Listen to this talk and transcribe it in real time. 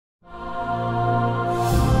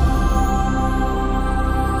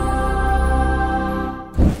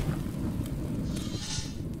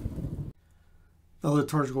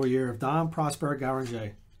liturgical year of Dom Prosper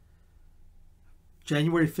Guéranger.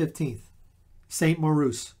 January 15th, Saint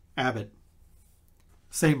Maurus, Abbot.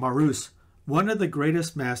 Saint Maurus, one of the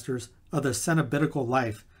greatest masters of the cenobitical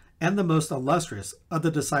life and the most illustrious of the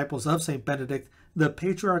disciples of Saint Benedict, the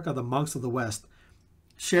patriarch of the monks of the West,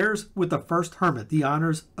 shares with the first hermit the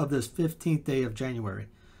honors of this 15th day of January.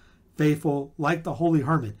 Faithful, like the holy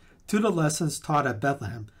hermit, to the lessons taught at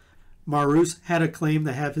Bethlehem, Maurus had a claim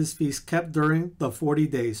to have his feast kept during the 40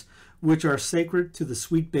 days, which are sacred to the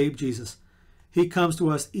sweet babe Jesus. He comes to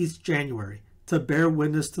us each January to bear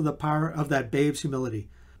witness to the power of that babe's humility.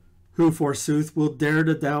 Who, forsooth, will dare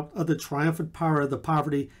to doubt of the triumphant power of the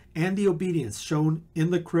poverty and the obedience shown in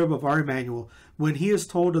the crib of our Emmanuel when he is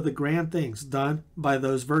told of the grand things done by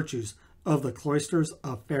those virtues of the cloisters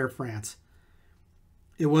of fair France?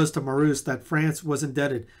 It was to Maurus that France was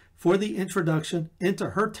indebted for the introduction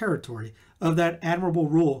into her territory of that admirable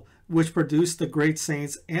rule which produced the great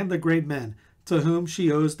saints and the great men to whom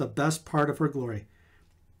she owes the best part of her glory.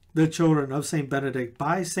 The children of Saint Benedict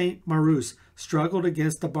by Saint Maurus struggled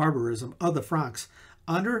against the barbarism of the Franks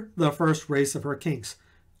under the first race of her kings.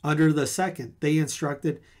 Under the second, they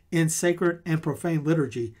instructed in sacred and profane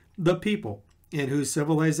liturgy the people in whose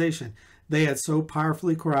civilization they had so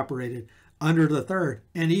powerfully cooperated. Under the third,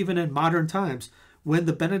 and even in modern times, when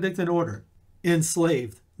the Benedictine order,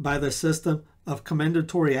 enslaved by the system of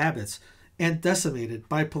commendatory abbots and decimated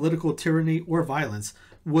by political tyranny or violence,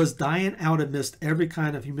 was dying out amidst every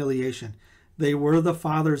kind of humiliation, they were the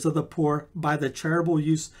fathers of the poor by the charitable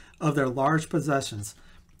use of their large possessions,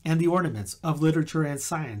 and the ornaments of literature and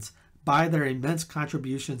science by their immense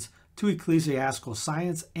contributions to ecclesiastical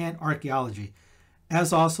science and archaeology,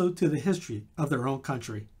 as also to the history of their own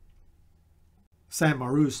country. Saint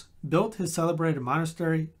Maurus built his celebrated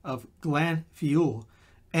monastery of Glanfieul,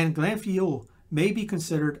 and Glanfieul may be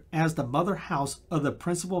considered as the mother house of the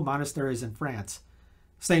principal monasteries in France.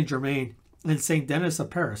 Saint Germain and Saint Denis of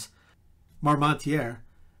Paris, Marmontier,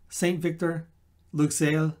 Saint Victor,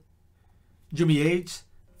 Luxeuil, Jumièges,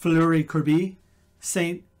 Fleury-Corbie,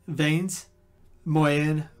 Saint Vaines,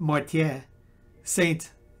 Moyen Mortier,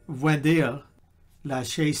 Saint Vendéle, La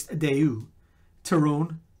Chaise-Dieu,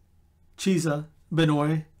 Tyrone, Chisa,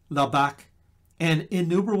 Benoit, Labac, and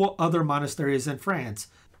innumerable other monasteries in France,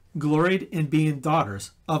 gloried in being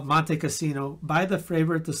daughters of Monte Cassino by the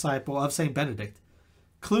favorite disciple of Saint Benedict.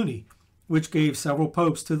 Cluny, which gave several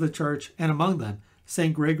popes to the church, and among them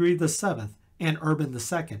Saint Gregory VII and Urban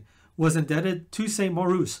II, was indebted to Saint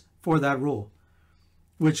Maurus for that rule,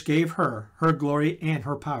 which gave her her glory and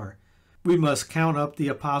her power. We must count up the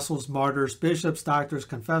apostles, martyrs, bishops, doctors,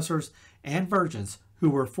 confessors, and virgins who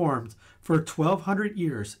were formed for 1200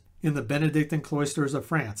 years in the Benedictine cloisters of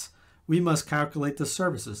France. We must calculate the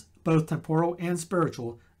services, both temporal and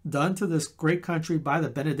spiritual, done to this great country by the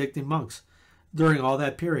Benedictine monks during all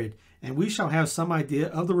that period, and we shall have some idea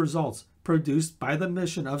of the results produced by the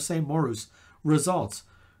mission of St. Maurus, results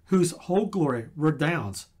whose whole glory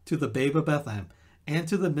redounds to the babe of Bethlehem and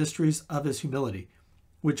to the mysteries of his humility,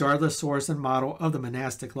 which are the source and model of the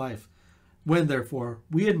monastic life. When, therefore,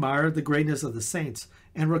 we admire the greatness of the saints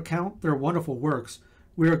and recount their wonderful works,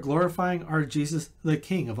 we are glorifying our Jesus, the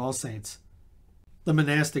King of all saints. The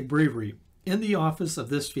monastic breviary in the office of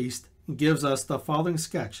this feast gives us the following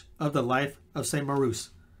sketch of the life of St. Maurus.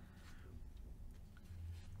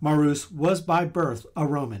 Maurus was by birth a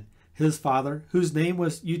Roman. His father, whose name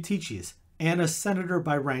was Eutychius, and a senator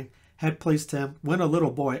by rank, had placed him, when a little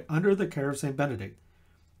boy, under the care of St. Benedict.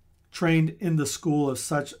 Trained in the school of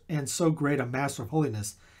such and so great a master of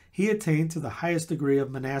holiness, he attained to the highest degree of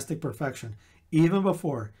monastic perfection, even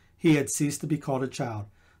before he had ceased to be called a child,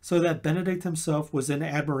 so that Benedict himself was in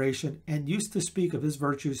admiration and used to speak of his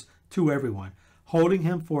virtues to everyone, holding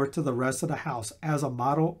him forth to the rest of the house as a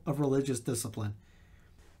model of religious discipline.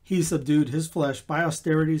 He subdued his flesh by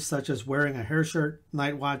austerities such as wearing a hair shirt,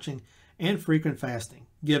 night watching, and frequent fasting,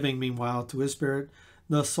 giving meanwhile to his spirit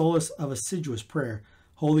the solace of assiduous prayer,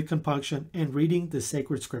 holy compunction, and reading the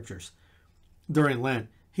sacred scriptures. During Lent,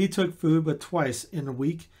 he took food but twice in a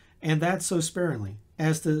week, and that so sparingly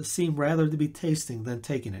as to seem rather to be tasting than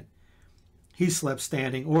taking it. He slept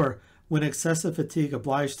standing, or, when excessive fatigue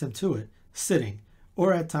obliged him to it, sitting,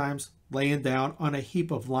 or at times laying down on a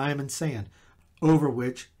heap of lime and sand, over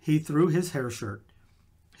which he threw his hair shirt.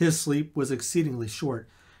 His sleep was exceedingly short,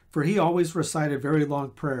 for he always recited very long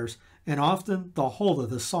prayers, and often the whole of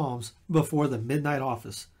the Psalms before the midnight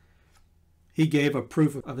office. He gave a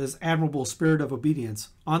proof of his admirable spirit of obedience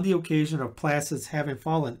on the occasion of Placid's having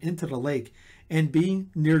fallen into the lake and being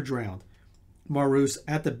near drowned. Maurus,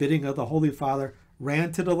 at the bidding of the Holy Father,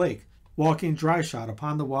 ran to the lake, walking dry shod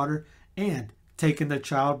upon the water, and, taking the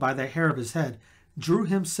child by the hair of his head, drew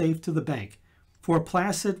him safe to the bank. For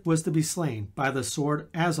Placid was to be slain by the sword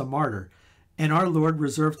as a martyr, and our Lord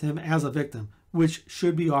reserved him as a victim, which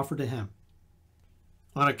should be offered to him.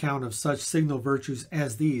 On account of such signal virtues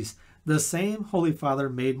as these, the same Holy Father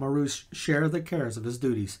made Maurus share the cares of his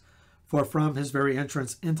duties, for from his very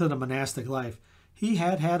entrance into the monastic life, he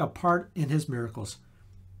had had a part in his miracles.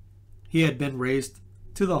 He had been raised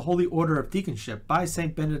to the holy order of deaconship by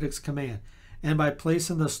St. Benedict's command, and by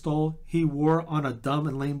placing the stole he wore on a dumb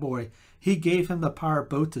and lame boy, he gave him the power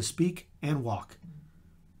both to speak and walk.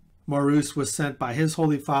 Maurus was sent by his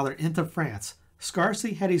Holy Father into France.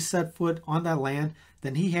 Scarcely had he set foot on that land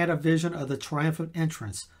than he had a vision of the triumphant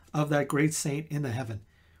entrance of that great saint into heaven.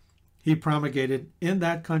 He promulgated in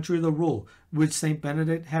that country the rule which St.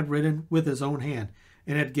 Benedict had written with his own hand,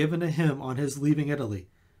 and had given to him on his leaving Italy.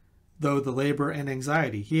 Though the labor and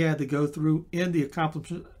anxiety he had to go through in the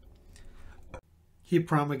accomplishment, he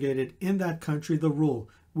promulgated in that country the rule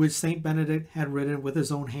which St. Benedict had written with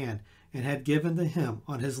his own hand, and had given to him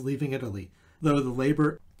on his leaving Italy. Though the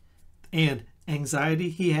labor and anxiety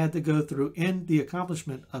he had to go through in the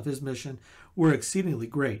accomplishment of his mission were exceedingly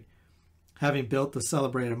great, having built the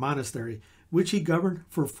celebrated monastery, which he governed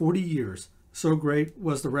for 40 years. So great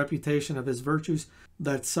was the reputation of his virtues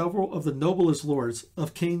that several of the noblest lords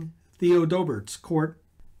of King Theodobert's court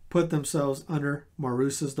put themselves under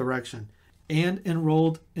Maurus's direction, and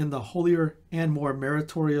enrolled in the holier and more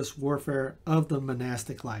meritorious warfare of the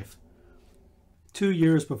monastic life. 2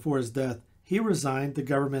 years before his death, he resigned the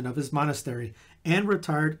government of his monastery and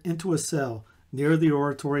retired into a cell near the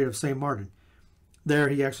oratory of St. Martin. There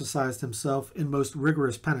he exercised himself in most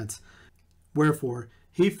rigorous penance, wherefore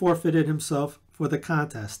he forfeited himself for the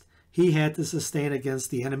contest he had to sustain against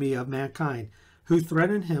the enemy of mankind, who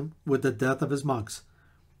threatened him with the death of his monks.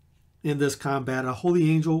 In this combat a holy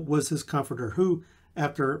angel was his comforter, who,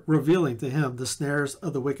 after revealing to him the snares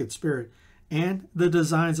of the wicked spirit and the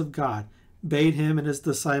designs of God, bade him and his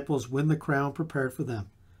disciples win the crown prepared for them.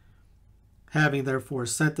 Having therefore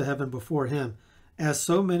sent to heaven before him, as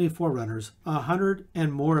so many forerunners, 100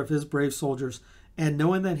 and more of his brave soldiers, and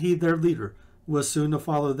knowing that he, their leader, was soon to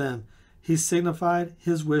follow them, he signified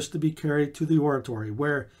his wish to be carried to the oratory,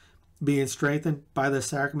 where, being strengthened by the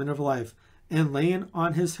sacrament of life, and laying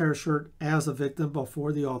on his hair shirt as a victim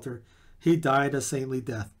before the altar, he died a saintly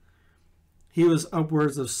death. He was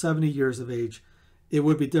upwards of 70 years of age. It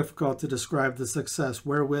would be difficult to describe the success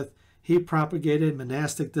wherewith he propagated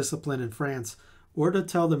monastic discipline in France, or to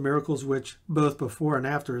tell the miracles which, both before and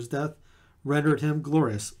after his death, rendered him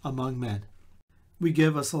glorious among men. We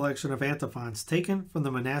give a selection of antiphons taken from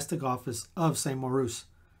the monastic office of St. Maurus.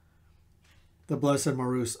 The blessed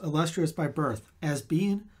Maurus, illustrious by birth, as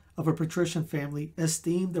being of a patrician family,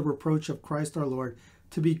 esteemed the reproach of Christ our Lord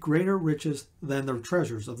to be greater riches than the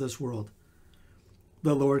treasures of this world.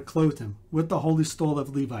 The Lord clothed him with the holy stole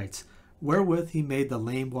of Levites, wherewith he made the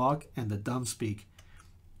lame walk and the dumb speak.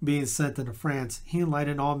 Being sent into France, he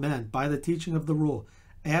enlightened all men by the teaching of the rule,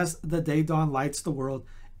 as the day dawn lights the world,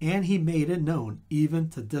 and he made it known even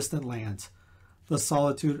to distant lands. The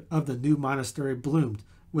solitude of the new monastery bloomed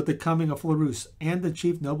with the coming of Maurus and the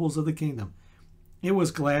chief nobles of the kingdom. It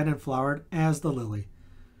was glad and flowered as the lily.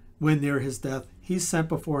 When near his death, he sent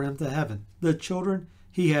before him to heaven the children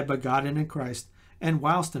he had begotten in Christ, and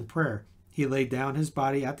whilst in prayer, he laid down his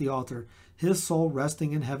body at the altar, his soul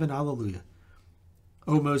resting in heaven. Alleluia.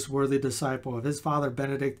 O most worthy disciple of his father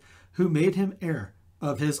Benedict, who made him heir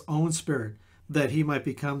of his own spirit, that he might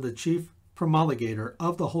become the chief promulgator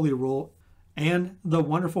of the holy rule and the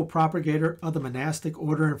wonderful propagator of the monastic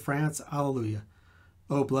order in France. Alleluia.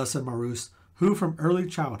 O blessed Maurus, who from early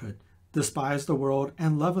childhood despised the world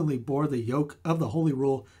and lovingly bore the yoke of the holy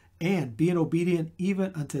rule, and being obedient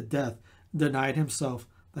even unto death, denied himself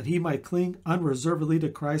that he might cling unreservedly to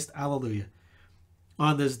Christ. Alleluia.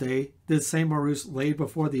 On this day did St. Maurus, laid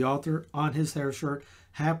before the altar on his hair shirt,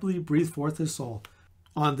 happily breathe forth his soul.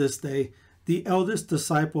 On this day the eldest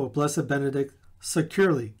disciple of blessed Benedict,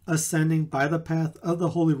 securely ascending by the path of the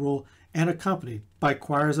holy rule and accompanied by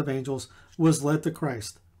choirs of angels, was led to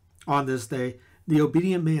Christ. On this day the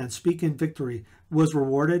obedient man, speaking victory, was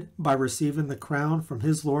rewarded by receiving the crown from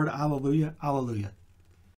his Lord. Alleluia, alleluia.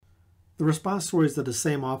 The responsories of the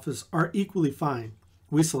same office are equally fine.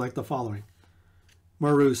 We select the following.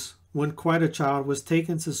 Maurus, when quite a child, was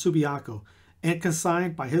taken to Subiaco and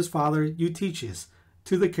consigned by his father Eutychius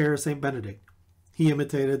to the care of St. Benedict. He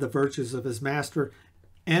imitated the virtues of his master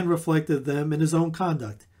and reflected them in his own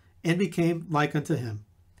conduct, and became like unto him.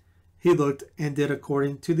 He looked and did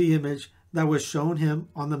according to the image that was shown him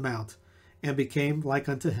on the mount, and became like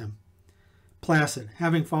unto him. Placid,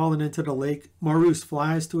 having fallen into the lake, Maurus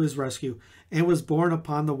flies to his rescue, and was borne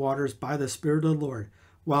upon the waters by the Spirit of the Lord,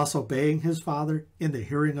 whilst obeying his Father in the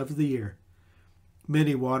hearing of the ear.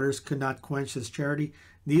 Many waters could not quench his charity,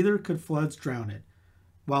 neither could floods drown it,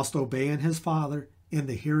 whilst obeying his Father in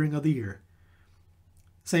the hearing of the ear.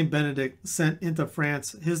 Saint Benedict sent into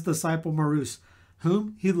France his disciple Maurus,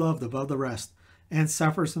 whom he loved above the rest, and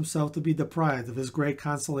suffers himself to be deprived of his great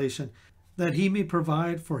consolation, that he may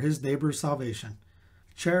provide for his neighbor's salvation.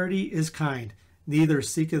 Charity is kind, neither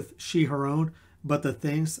seeketh she her own, but the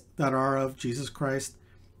things that are of Jesus Christ,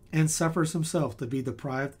 and suffers himself to be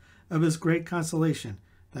deprived of his great consolation,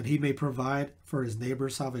 that he may provide for his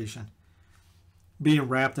neighbor's salvation. Being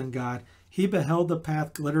wrapped in God, he beheld the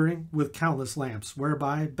path glittering with countless lamps,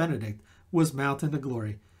 whereby Benedict was mounting to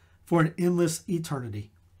glory, for an endless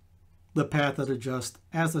eternity. The path of the just,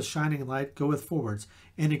 as the shining light, goeth forwards,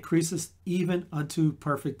 and increaseth even unto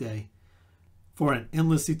perfect day, for an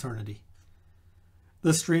endless eternity.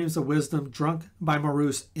 The streams of wisdom drunk by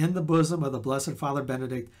Maurus in the bosom of the blessed Father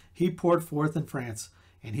Benedict, he poured forth in France,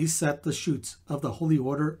 and he set the shoots of the Holy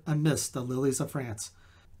Order amidst the lilies of France.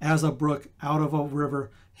 As a brook out of a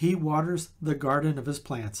river, he waters the garden of his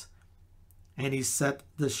plants, and he set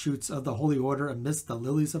the shoots of the Holy Order amidst the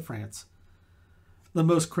lilies of France. The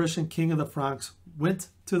most Christian king of the Franks went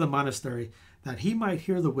to the monastery that he might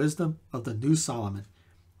hear the wisdom of the new Solomon,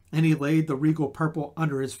 and he laid the regal purple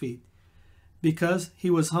under his feet. Because he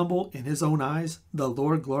was humble in his own eyes, the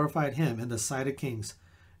Lord glorified him in the sight of kings,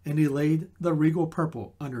 and he laid the regal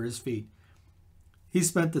purple under his feet. He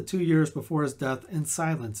spent the 2 years before his death in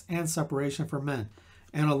silence and separation from men,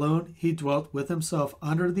 and alone he dwelt with himself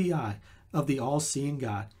under the eye of the all-seeing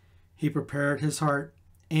God. He prepared his heart,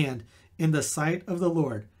 and, in the sight of the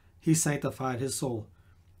Lord, he sanctified his soul.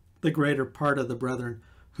 The greater part of the brethren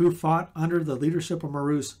who fought under the leadership of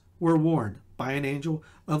Maurus were warned by an angel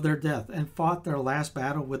of their death, and fought their last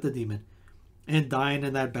battle with the demon. And dying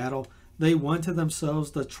in that battle, they won to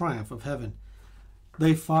themselves the triumph of heaven.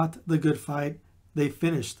 They fought the good fight, they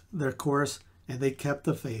finished their course, and they kept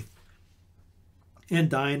the faith.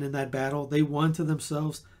 And dying in that battle, they won to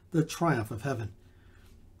themselves the triumph of heaven.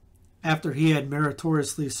 After he had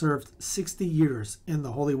meritoriously served 60 years in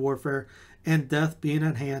the holy warfare, and death being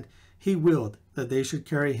at hand, he willed that they should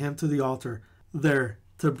carry him to the altar, there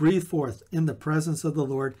to breathe forth in the presence of the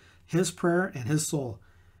Lord his prayer and his soul.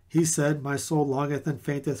 He said, My soul longeth and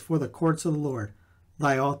fainteth for the courts of the Lord.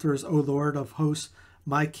 Thy altars, O Lord of hosts,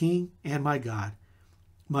 my King and my God.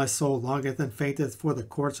 My soul longeth and fainteth for the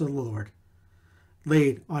courts of the Lord.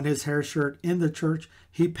 Laid on his hair shirt in the church,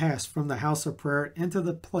 he passed from the house of prayer into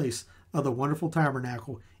the place of the wonderful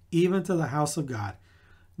tabernacle, even to the house of God,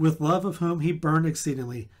 with love of whom he burned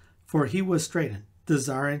exceedingly, for he was straitened,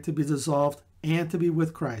 desiring to be dissolved and to be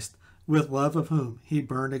with Christ, with love of whom he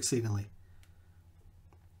burned exceedingly.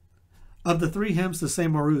 Of the 3 hymns to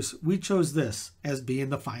St. Maurus, we chose this as being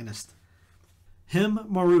the finest. Hymn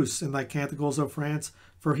Maurus in thy canticles, O France,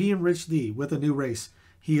 for he enriched thee with a new race.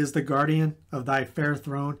 He is the guardian of thy fair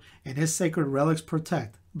throne, and his sacred relics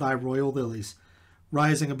protect thy royal lilies.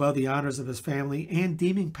 Rising above the honors of his family and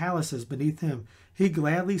deeming palaces beneath him, he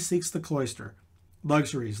gladly seeks the cloister.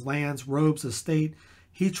 Luxuries, lands, robes, estate,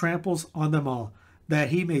 he tramples on them all, that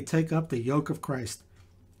he may take up the yoke of Christ.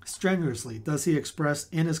 Strenuously does he express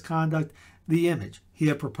in his conduct the image he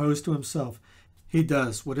had proposed to himself. He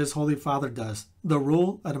does what his Holy Father does. The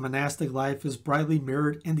rule of the monastic life is brightly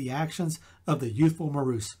mirrored in the actions of the youthful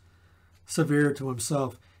Maurus. Severe to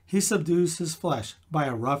himself, he subdues his flesh by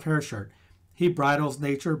a rough hair shirt. He bridles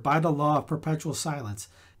nature by the law of perpetual silence.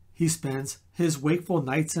 He spends his wakeful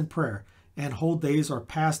nights in prayer, and whole days are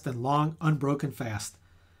passed in long, unbroken fast.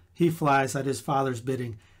 He flies at his Father's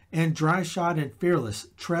bidding, and dry-shod and fearless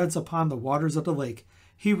treads upon the waters of the lake.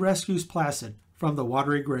 He rescues Placid from the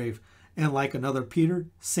watery grave, and like another Peter,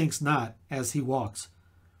 sinks not as he walks.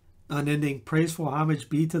 Unending praiseful homage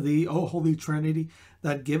be to thee, O Holy Trinity,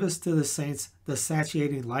 that givest to the saints the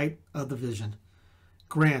satiating light of the vision.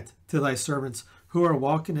 Grant to thy servants, who are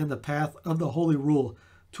walking in the path of the holy rule,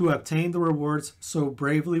 to obtain the rewards so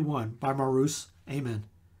bravely won by Maurus. Amen.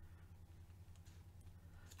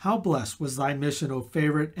 How blessed was thy mission, O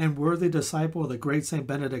favorite and worthy disciple of the great Saint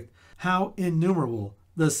Benedict! How innumerable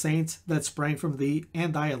the saints that sprang from thee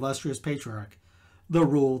and thy illustrious patriarch! The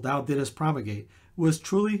rule thou didst promulgate was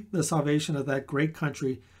truly the salvation of that great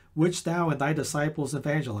country which thou and thy disciples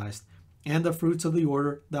evangelized, and the fruits of the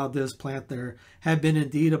order thou didst plant there have been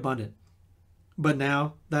indeed abundant. But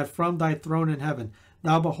now that from thy throne in heaven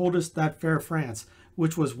thou beholdest that fair France,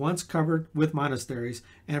 which was once covered with monasteries,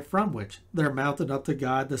 and from which there mounted up to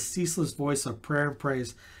God the ceaseless voice of prayer and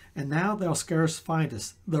praise. And now thou scarce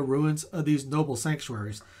findest the ruins of these noble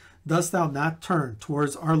sanctuaries. Dost thou not turn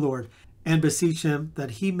towards our Lord, and beseech him that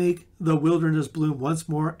he make the wilderness bloom once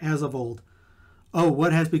more as of old? Oh,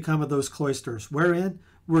 what has become of those cloisters, wherein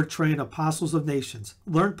were trained apostles of nations,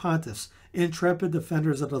 learned pontiffs, intrepid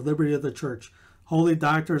defenders of the liberty of the church, holy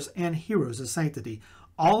doctors, and heroes of sanctity,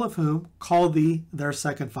 all of whom call thee their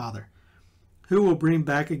second father? Who will bring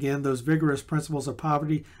back again those vigorous principles of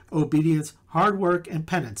poverty, obedience, hard work, and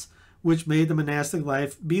penance, which made the monastic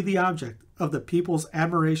life be the object of the people's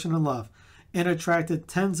admiration and love, and attracted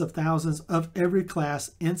tens of thousands of every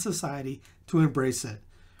class in society to embrace it?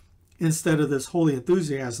 Instead of this holy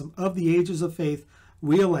enthusiasm of the ages of faith,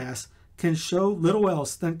 we, alas, can show little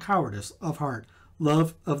else than cowardice of heart,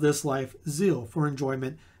 love of this life, zeal for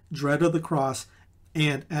enjoyment, dread of the cross,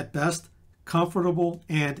 and, at best, comfortable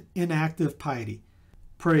and inactive piety.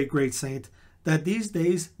 Pray, great saint, that these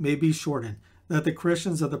days may be shortened, that the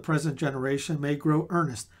Christians of the present generation may grow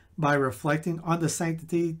earnest by reflecting on the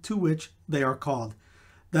sanctity to which they are called,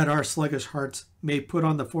 that our sluggish hearts may put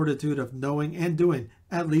on the fortitude of knowing and doing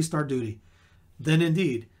at least our duty. Then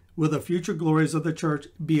indeed will the future glories of the Church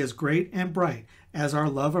be as great and bright as our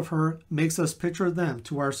love of her makes us picture them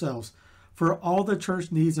to ourselves. For all the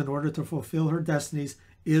Church needs in order to fulfill her destinies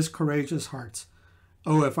is courageous hearts.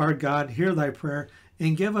 Oh, if our God hear thy prayer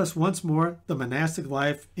and give us once more the monastic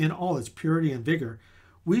life in all its purity and vigor,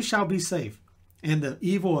 we shall be safe, and the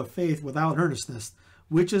evil of faith without earnestness,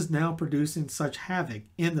 which is now producing such havoc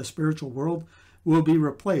in the spiritual world, will be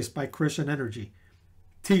replaced by Christian energy.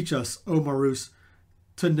 Teach us, O Maurus,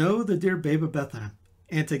 to know the dear babe of Bethlehem,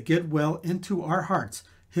 and to get well into our hearts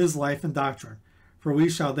his life and doctrine, for we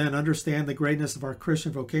shall then understand the greatness of our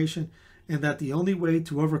Christian vocation, and that the only way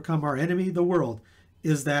to overcome our enemy, the world,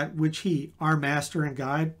 is that which he, our master and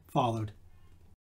guide, followed.